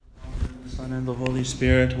Son, and the Holy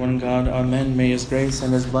Spirit, one God. Amen. May His grace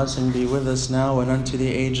and His blessing be with us now and unto the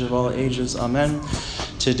age of all ages. Amen.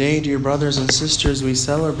 Today, dear brothers and sisters, we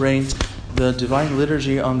celebrate the Divine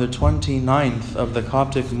Liturgy on the 29th of the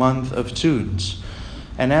Coptic month of Tut.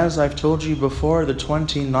 And as I've told you before, the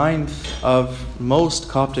 29th of most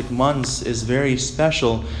Coptic months is very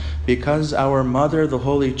special because our Mother, the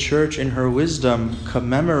Holy Church, in her wisdom,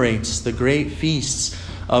 commemorates the great feasts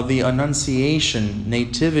of the Annunciation,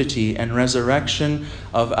 Nativity, and Resurrection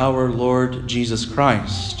of our Lord Jesus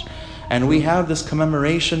Christ. And we have this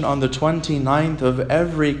commemoration on the 29th of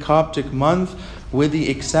every Coptic month, with the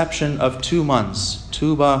exception of 2 months,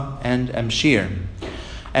 Tuba and Emshir.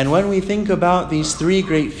 And when we think about these 3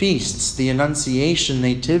 great feasts, the Annunciation,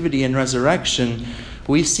 Nativity, and Resurrection,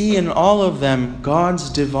 we see in all of them God's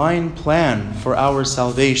divine plan for our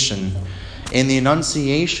salvation. In the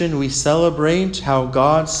Annunciation, we celebrate how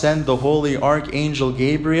God sent the Holy Archangel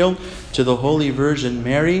Gabriel to the Holy Virgin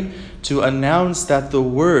Mary to announce that the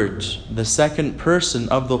Word, the second person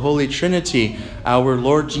of the Holy Trinity, our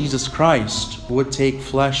Lord Jesus Christ, would take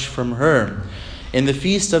flesh from her. In the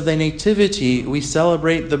Feast of the Nativity, we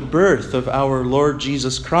celebrate the birth of our Lord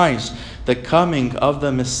Jesus Christ, the coming of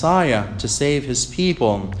the Messiah to save His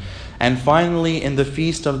people. And finally, in the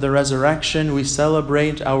Feast of the Resurrection, we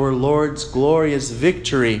celebrate our Lord's glorious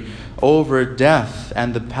victory over death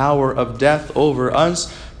and the power of death over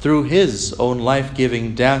us through His own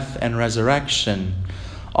life-giving death and resurrection.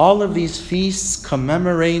 All of these feasts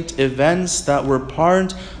commemorate events that were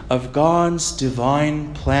part of God's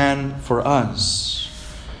divine plan for us.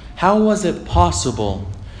 How was it possible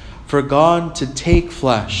for God to take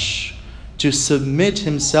flesh, to submit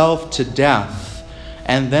Himself to death,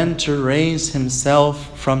 and then to raise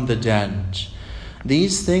Himself from the dead?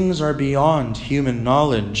 These things are beyond human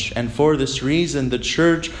knowledge, and for this reason the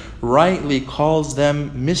Church rightly calls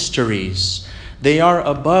them mysteries. They are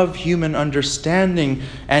above human understanding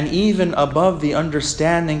and even above the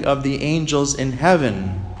understanding of the angels in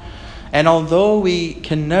heaven. And although we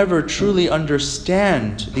can never truly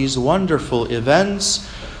understand these wonderful events,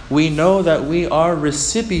 we know that we are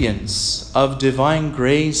recipients of divine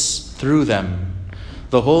grace through them.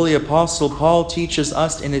 The Holy Apostle Paul teaches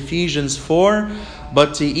us in Ephesians 4,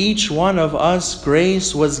 "But to each one of us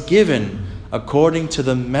grace was given according to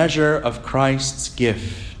the measure of Christ's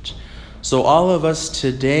gift." So all of us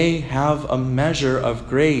today have a measure of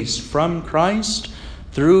grace from Christ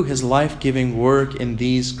through His life-giving work in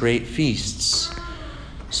these great feasts.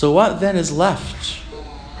 So what then is left?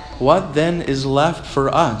 What then is left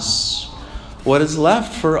for us? What is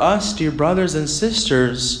left for us, dear brothers and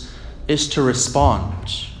sisters, is to respond.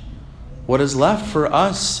 What is left for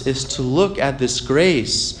us is to look at this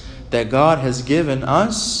grace that God has given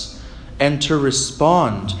us and to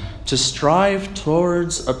respond, to strive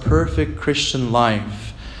towards a perfect Christian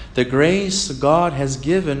life. The grace God has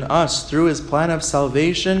given us through His plan of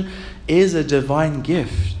salvation is a divine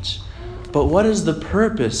gift. But what is the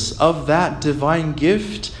purpose of that divine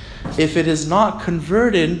gift if it is not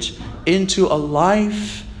converted into a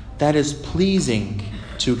life that is pleasing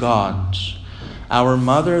to God? Our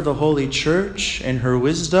Mother, the Holy Church, in her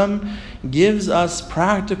wisdom, gives us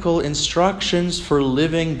practical instructions for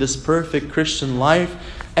living this perfect Christian life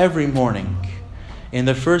every morning. In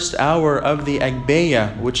the first hour of the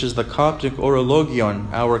Agbeya, which is the Coptic Orologion,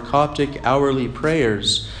 our Coptic hourly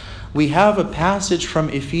prayers, we have a passage from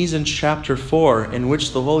Ephesians chapter 4 in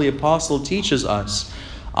which the Holy Apostle teaches us,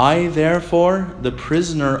 "I therefore, the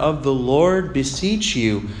prisoner of the Lord, beseech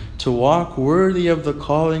you to walk worthy of the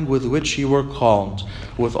calling with which you were called,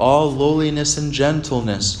 with all lowliness and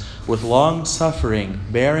gentleness, with long suffering,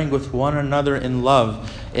 bearing with one another in love,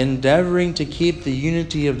 endeavoring to keep the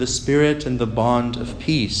unity of the Spirit in the bond of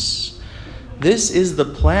peace." This is the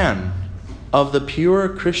plan of the pure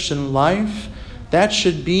Christian life that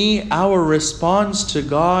should be our response to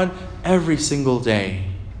God every single day.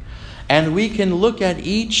 And we can look at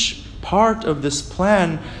each part of this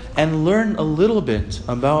plan and learn a little bit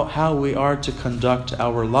about how we are to conduct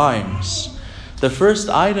our lives. The first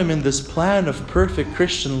item in this plan of perfect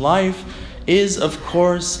Christian life is, of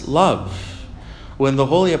course, love. When the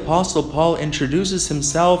Holy Apostle Paul introduces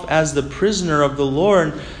himself as the prisoner of the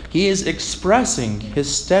Lord, he is expressing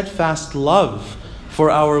his steadfast love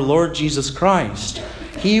for our Lord Jesus Christ.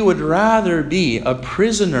 He would rather be a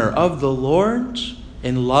prisoner of the Lord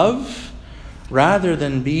in love rather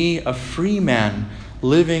than be a free man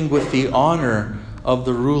living with the honor of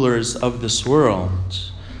the rulers of this world.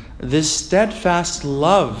 This steadfast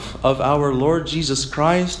love of our Lord Jesus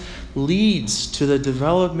Christ leads to the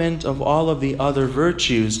development of all of the other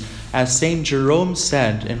virtues. As Saint Jerome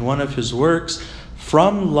said in one of his works,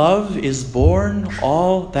 From love is born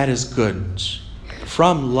all that is good.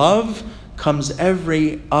 From love comes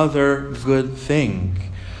every other good thing.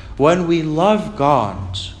 When we love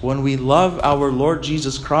God, when we love our Lord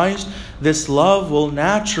Jesus Christ, this love will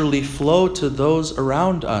naturally flow to those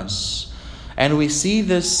around us. And we see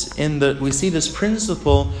this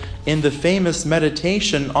principle in the famous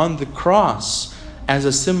meditation on the cross as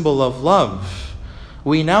a symbol of love.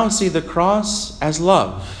 We now see the cross as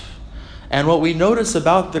love. And what we notice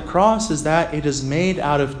about the cross is that it is made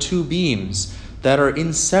out of two beams that are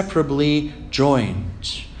inseparably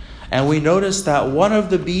joined. And we notice that one of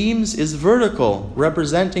the beams is vertical,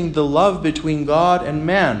 representing the love between God and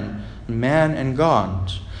man and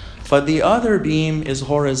God. But the other beam is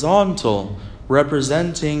horizontal,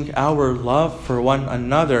 representing our love for one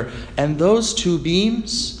another. And those two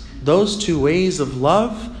beams, those two ways of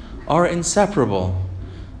love, are inseparable.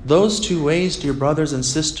 Those two ways, dear brothers and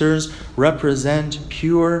sisters, represent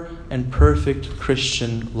pure and perfect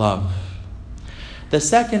Christian love. The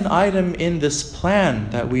second item in this plan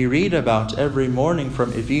that we read about every morning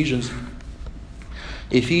from Ephesians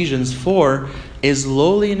 4 is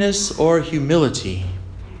lowliness or humility.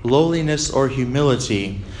 Lowliness or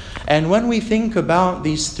humility. And when we think about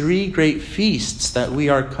these three great feasts that we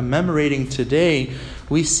are commemorating today,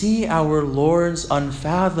 we see our Lord's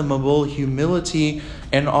unfathomable humility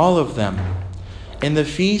in all of them. In the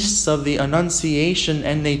feasts of the Annunciation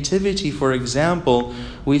and Nativity, for example,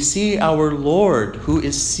 we see our Lord who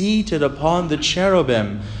is seated upon the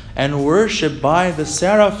cherubim and worshipped by the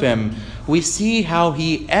seraphim. We see how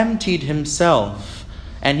he emptied himself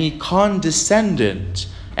and he condescended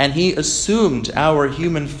and he assumed our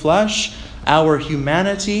human flesh, our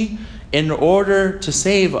humanity, in order to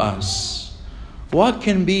save us. What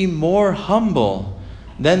can be more humble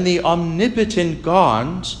than the omnipotent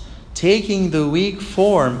God taking the weak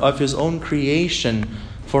form of his own creation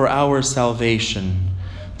for our salvation?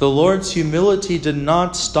 The Lord's humility did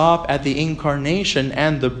not stop at the incarnation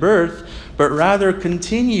and the birth, but rather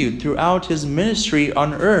continued throughout his ministry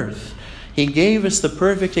on earth. He gave us the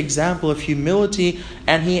perfect example of humility,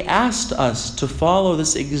 and he asked us to follow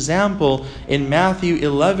this example in Matthew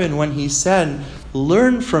 11 when he said,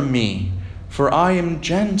 "Learn from me, for I am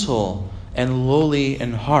gentle and lowly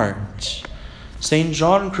in heart." St.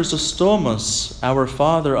 John Chrysostomos, our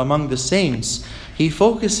father among the saints, he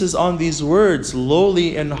focuses on these words,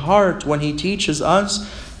 lowly in heart, when he teaches us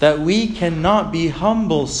that we cannot be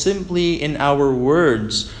humble simply in our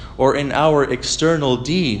words or in our external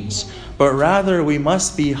deeds, but rather we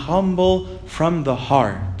must be humble from the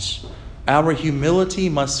heart. Our humility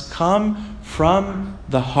must come from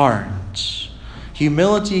the heart.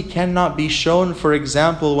 Humility cannot be shown, for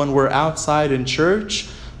example, when we're outside in church,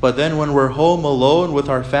 but then when we're home alone with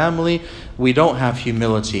our family, we don't have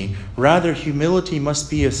humility. Rather, humility must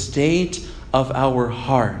be a state of our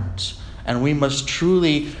heart. And we must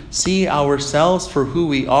truly see ourselves for who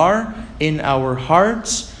we are in our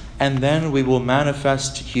hearts, and then we will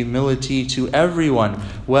manifest humility to everyone,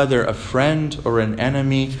 whether a friend or an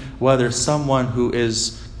enemy, whether someone who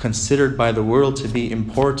is considered by the world to be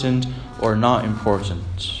important or not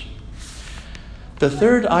important. The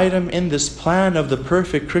third item in this plan of the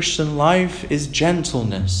perfect Christian life is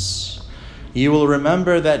gentleness. You will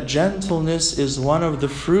remember that gentleness is one of the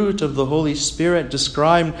fruit of the Holy Spirit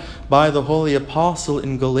described by the Holy Apostle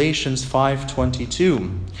in Galatians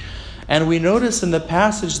 5:22. And we notice in the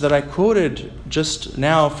passage that I quoted just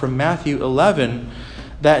now from Matthew 11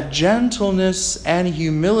 that gentleness and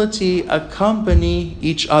humility accompany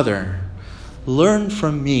each other. Learn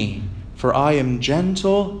from me, for I am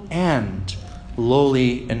gentle and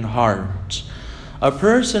lowly in heart. A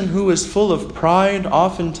person who is full of pride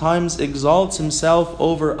oftentimes exalts himself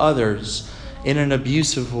over others in an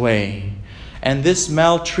abusive way. And this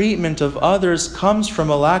maltreatment of others comes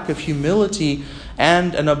from a lack of humility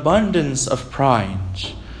and an abundance of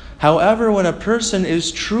pride. However, when a person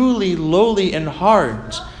is truly lowly in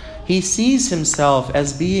heart, he sees himself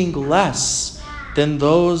as being less than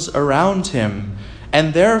those around him,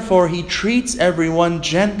 and therefore he treats everyone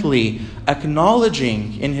gently,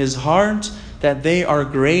 acknowledging in his heart that they are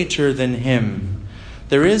greater than him.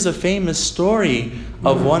 There is a famous story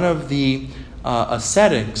of one of the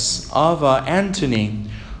ascetics, of Antony,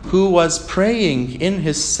 who was praying in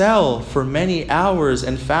his cell for many hours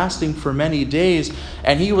and fasting for many days,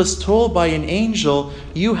 and he was told by an angel,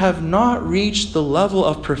 "You have not reached the level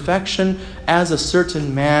of perfection as a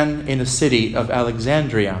certain man in a city of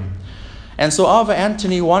Alexandria." And so Ava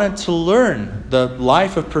Antony wanted to learn the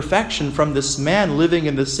life of perfection from this man living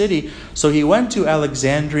in the city. So he went to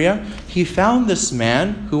Alexandria. He found this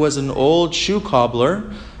man who was an old shoe cobbler,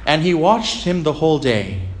 and he watched him the whole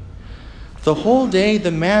day. The whole day,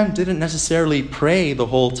 the man didn't necessarily pray the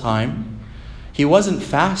whole time. He wasn't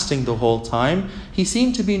fasting the whole time. He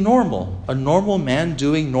seemed to be normal, a normal man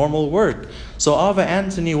doing normal work. So Ava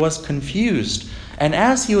Antony was confused. And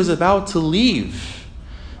as he was about to leave,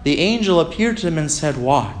 the angel appeared to him and said,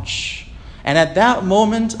 "Watch." And at that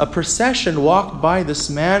moment, a procession walked by this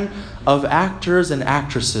man of actors and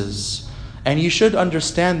actresses. And you should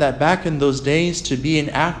understand that back in those days, to be an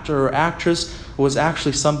actor or actress was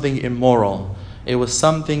actually something immoral. It was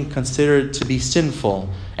something considered to be sinful.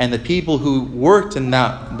 And the people who worked in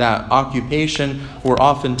that occupation were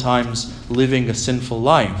oftentimes living a sinful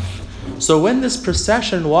life. So when this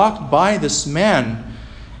procession walked by this man,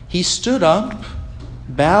 he stood up,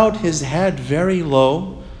 bowed his head very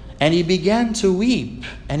low, and he began to weep.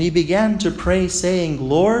 And he began to pray, saying,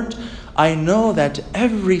 "Lord, I know that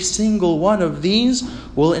every single one of these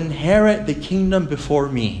will inherit the kingdom before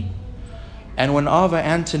me." And when Ava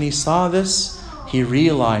Antony saw this, he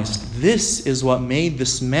realized this is what made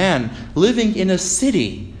this man living in a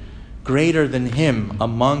city greater than him, a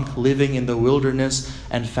monk living in the wilderness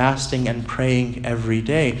and fasting and praying every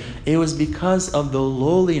day. It was because of the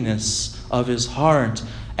lowliness of his heart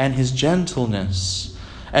and his gentleness.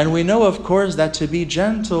 And we know, of course, that to be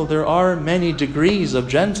gentle, there are many degrees of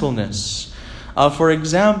gentleness. For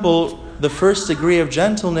example, the first degree of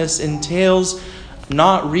gentleness entails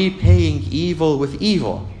not repaying evil with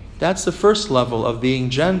evil. That's the first level of being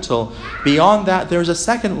gentle. Beyond that, there's a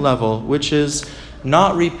second level, which is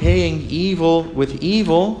not repaying evil with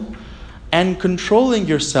evil and controlling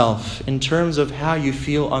yourself in terms of how you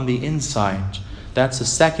feel on the inside. That's a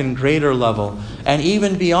second greater level. And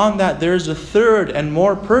even beyond that, there's a third and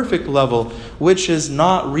more perfect level, which is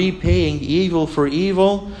not repaying evil for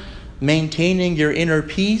evil, maintaining your inner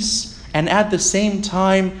peace, and at the same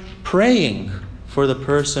time praying for the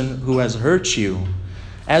person who has hurt you.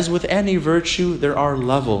 As with any virtue, there are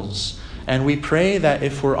levels. And we pray that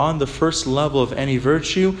if we're on the first level of any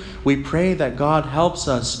virtue, we pray that God helps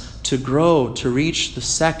us to grow, to reach the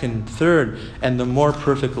second, third, and the more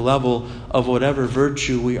perfect level of whatever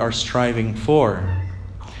virtue we are striving for.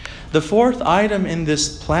 The fourth item in this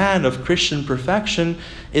plan of Christian perfection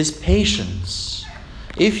is patience.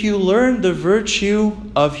 If you learn the virtue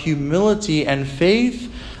of humility and faith,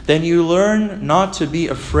 then you learn not to be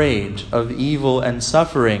afraid of evil and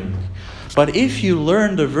suffering. But if you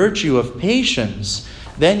learn the virtue of patience,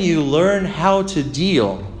 then you learn how to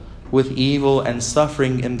deal with evil and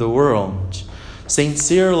suffering in the world. Saint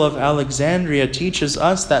Cyril of Alexandria teaches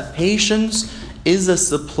us that patience is a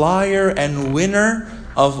supplier and winner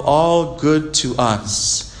of all good to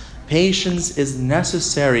us. Patience is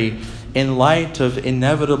necessary in light of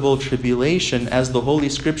inevitable tribulation, as the Holy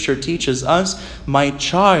Scripture teaches us, "My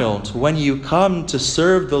child, when you come to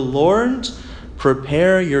serve the Lord,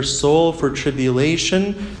 prepare your soul for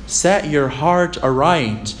tribulation, set your heart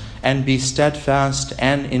aright, and be steadfast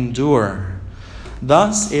and endure."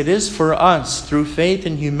 Thus, it is for us, through faith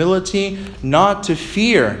and humility, not to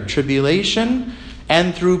fear tribulation,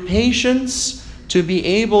 and through patience, to be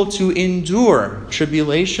able to endure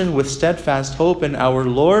tribulation with steadfast hope in our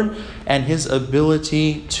Lord and His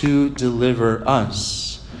ability to deliver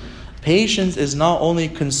us. Patience is not only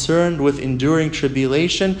concerned with enduring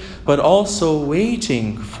tribulation, but also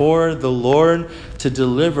waiting for the Lord to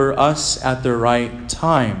deliver us at the right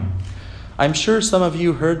time. I'm sure some of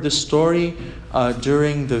you heard this story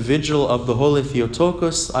during the vigil of the Holy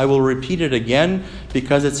Theotokos. I will repeat it again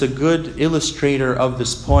because it's a good illustrator of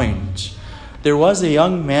this point. There was a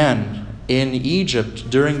young man in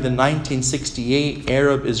Egypt during the 1968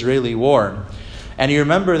 Arab-Israeli War. And you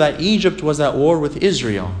remember that Egypt was at war with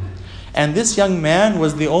Israel. And this young man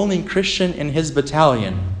was the only Christian in his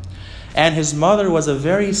battalion. And his mother was a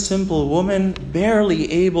very simple woman,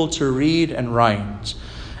 barely able to read and write.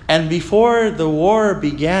 And before the war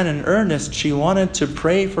began in earnest, she wanted to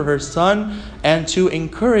pray for her son and to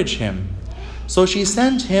encourage him. So she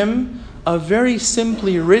sent him a very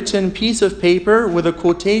simply written piece of paper with a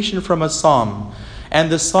quotation from a psalm.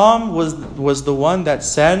 And the psalm was the one that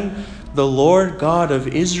said, "The Lord God of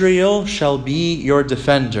Israel shall be your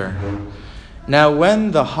defender." Now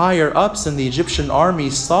when the higher ups in the Egyptian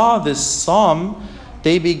army saw this psalm,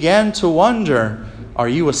 they began to wonder, "Are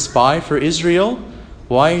you a spy for Israel?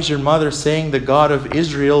 Why is your mother saying the God of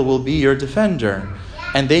Israel will be your defender?"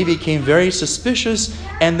 And they became very suspicious,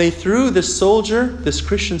 and they threw this soldier, this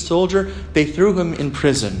Christian soldier, they threw him in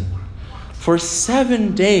prison. For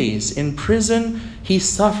 7 days in prison, he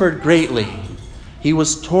suffered greatly. He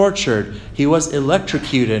was tortured, he was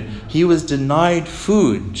electrocuted, he was denied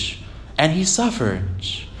food, and he suffered.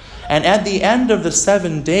 And at the end of the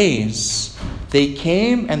 7 days, they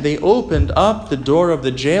came and they opened up the door of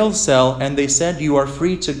the jail cell and they said, "You are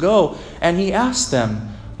free to go." And he asked them,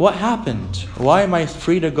 "What happened? Why am I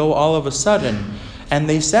free to go all of a sudden?" And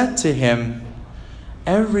they said to him,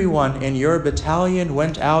 "Everyone in your battalion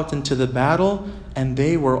went out into the battle and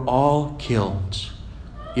they were all killed.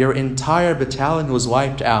 Your entire battalion was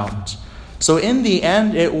wiped out." So in the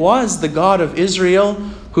end, it was the God of Israel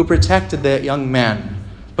who protected that young man,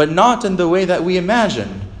 but not in the way that we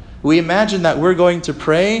imagine. We imagine that we're going to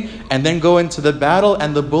pray and then go into the battle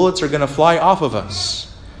and the bullets are going to fly off of us.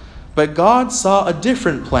 But God saw a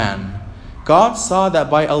different plan. God saw that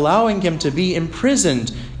by allowing him to be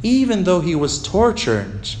imprisoned, even though he was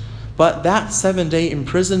tortured, but that 7-day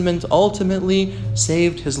imprisonment ultimately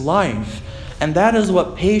saved his life. And that is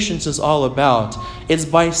what patience is all about. It's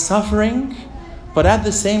by suffering, but at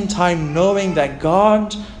the same time knowing that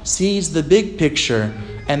God sees the big picture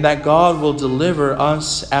and that God will deliver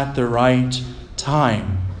us at the right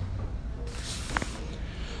time.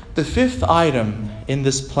 The 5th item in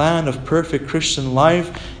this plan of perfect Christian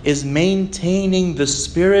life is maintaining the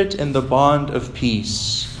spirit in the bond of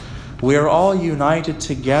peace. We are all united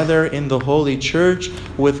together in the Holy Church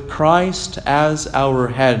with Christ as our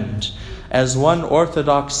head. As one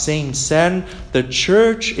Orthodox saint said, the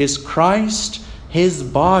Church is Christ, his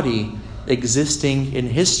body, existing in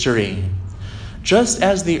history. Just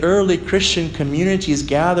as the early Christian communities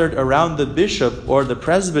gathered around the bishop or the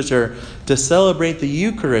presbyter to celebrate the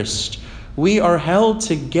Eucharist, we are held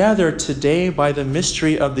together today by the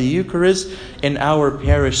mystery of the Eucharist in our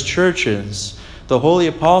parish churches. The Holy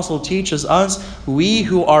Apostle teaches us, we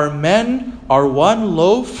who are men are one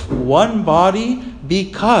loaf, one body,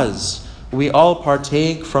 because we all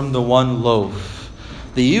partake from the one loaf.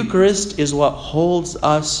 The Eucharist is what holds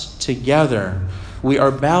us together. We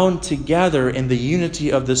are bound together in the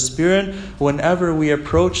unity of the Spirit whenever we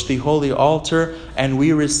approach the holy altar and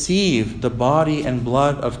we receive the body and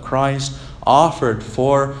blood of Christ offered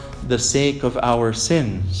for the sake of our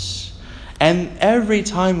sins. And every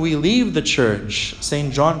time we leave the church,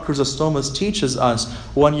 St. John Chrysostomos teaches us,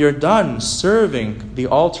 when you're done serving the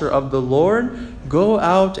altar of the Lord, go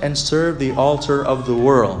out and serve the altar of the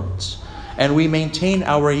world. And we maintain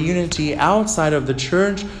our unity outside of the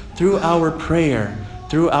church through our prayer,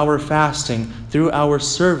 through our fasting, through our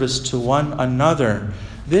service to one another.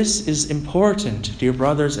 This is important, dear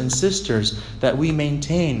brothers and sisters, that we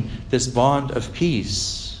maintain this bond of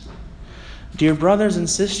peace. Dear brothers and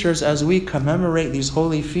sisters, as we commemorate these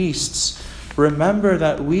holy feasts, remember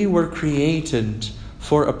that we were created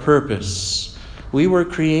for a purpose. We were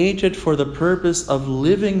created for the purpose of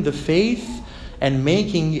living the faith and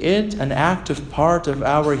making it an active part of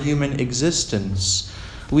our human existence.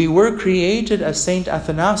 We were created, as Saint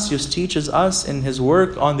Athanasius teaches us in his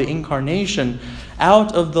work on the Incarnation,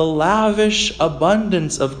 out of the lavish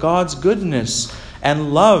abundance of God's goodness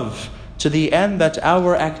and love, to the end that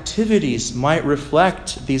our activities might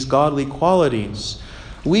reflect these godly qualities.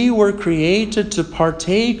 We were created to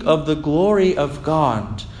partake of the glory of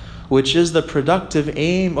God, which is the productive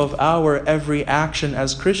aim of our every action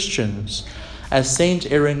as Christians. As Saint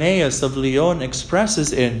Irenaeus of Lyon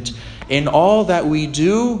expresses it, in all that we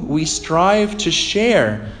do, we strive to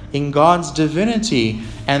share in God's divinity,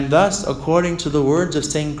 and thus, according to the words of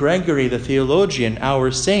Saint Gregory the theologian,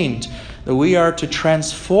 our saint, that we are to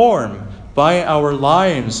transform by our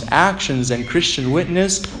lives, actions, and Christian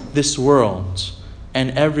witness this world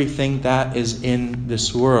and everything that is in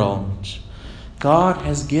this world. God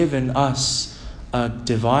has given us a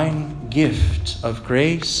divine gift of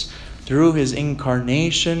grace through his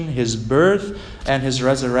incarnation, his birth, and his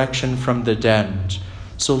resurrection from the dead.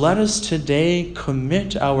 So let us today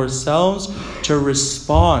commit ourselves to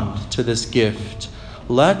respond to this gift.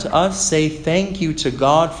 Let us say thank you to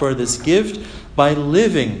God for this gift by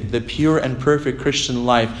living the pure and perfect Christian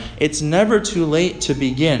life. It's never too late to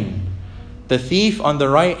begin. The thief on the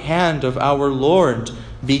right hand of our Lord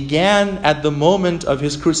began at the moment of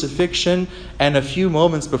his crucifixion and a few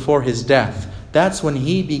moments before his death. That's when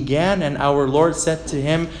he began, and our Lord said to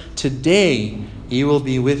him, "Today you will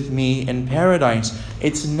be with me in paradise."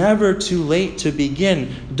 It's never too late to begin.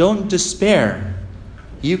 Don't despair.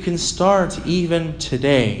 You can start even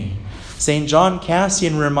today. St. John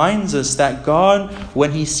Cassian reminds us that God,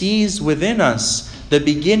 when he sees within us the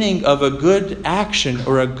beginning of a good action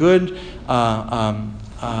or a good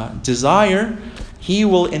desire, he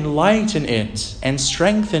will enlighten it and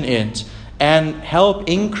strengthen it and help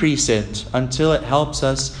increase it until it helps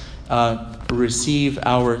us receive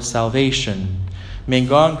our salvation. May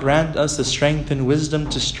God grant us the strength and wisdom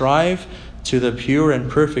to strive to the pure and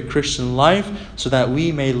perfect Christian life, so that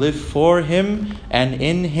we may live for Him and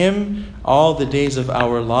in Him all the days of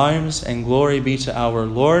our lives. And glory be to our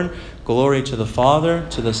Lord. Glory to the Father,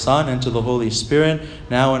 to the Son, and to the Holy Spirit,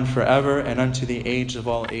 now and forever, and unto the age of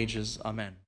all ages. Amen.